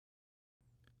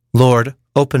Lord,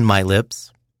 open my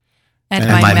lips, and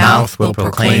my mouth will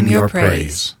proclaim your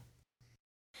praise.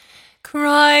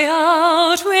 Cry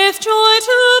out with joy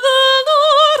to the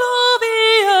Lord, all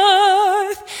the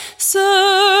earth.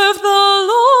 Serve the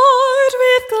Lord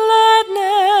with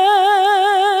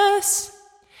gladness.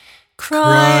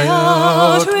 Cry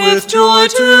out with joy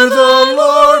to the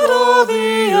Lord, all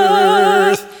the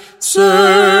earth.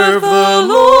 Serve the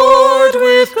Lord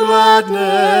with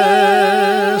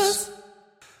gladness.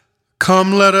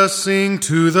 Come, let us sing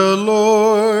to the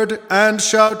Lord, and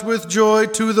shout with joy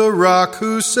to the Rock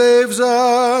who saves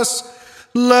us.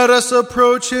 Let us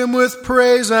approach him with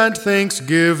praise and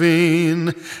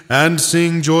thanksgiving, and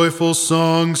sing joyful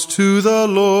songs to the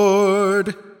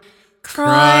Lord.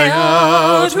 Cry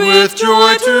out with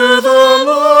joy to the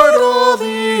Lord, all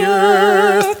the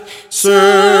earth.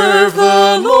 Serve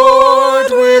the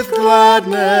Lord with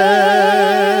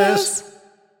gladness.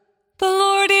 The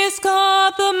Lord is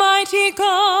God, the mighty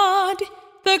God,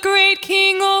 the great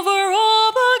King over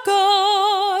all the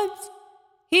gods.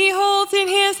 He holds in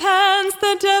his hands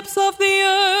the depths of the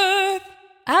earth,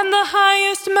 and the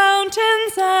highest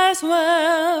mountains as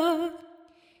well.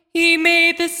 He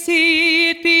made the sea,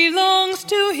 it belongs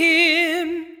to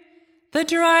him. The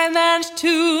dry land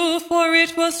too, for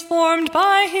it was formed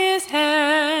by his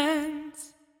hands.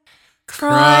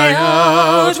 Cry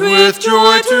out with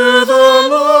joy to the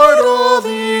Lord, all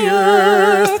the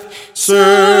earth.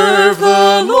 Serve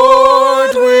the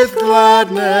Lord with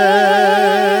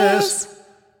gladness.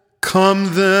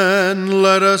 Come then,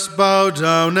 let us bow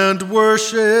down and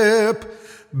worship,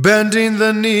 bending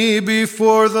the knee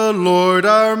before the Lord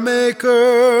our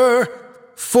Maker.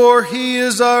 For he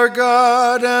is our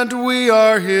God, and we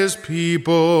are his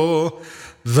people,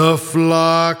 the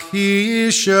flock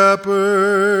he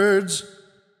shepherds.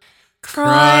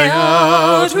 Cry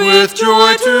out with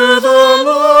joy to the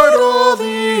Lord, all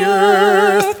the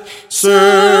earth.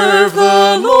 Serve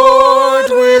the Lord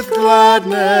with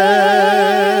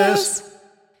gladness.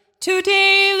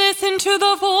 Today listen to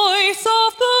the voice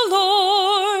of the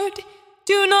Lord.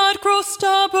 Do not grow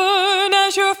stubborn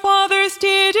as your fathers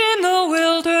did in the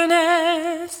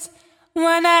wilderness,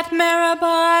 when at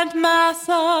Meriba and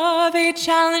Massah they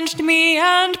challenged me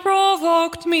and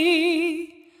provoked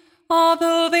me,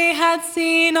 although they had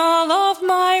seen all of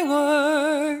my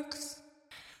works.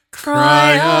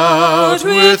 Cry out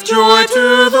with joy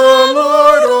to the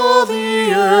Lord, all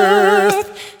the earth.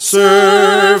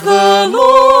 Serve the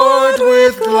Lord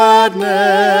with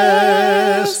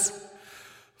gladness.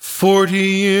 40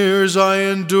 years I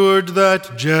endured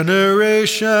that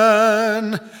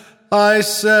generation. I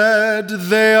said,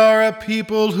 they are a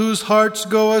people whose hearts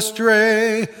go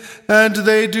astray, and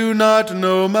they do not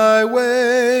know my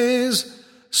ways.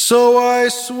 So I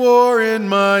swore in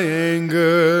my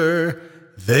anger,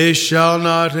 they shall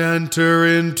not enter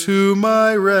into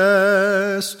my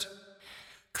rest.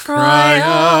 Cry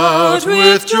out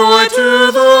with joy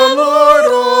to the Lord,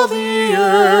 all the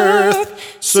earth.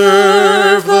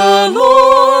 Serve the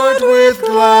Lord with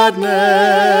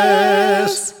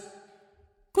gladness.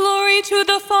 Glory to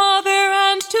the Father,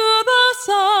 and to the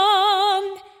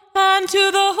Son, and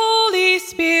to the Holy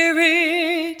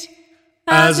Spirit,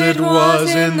 as it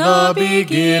was in the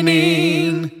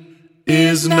beginning,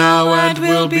 is now, and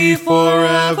will be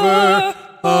forever.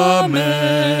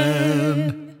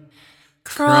 Amen.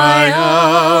 Cry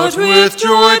out with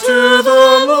joy to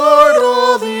the Lord,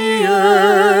 all the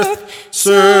earth.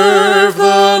 Serve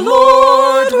the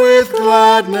Lord with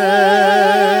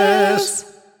gladness.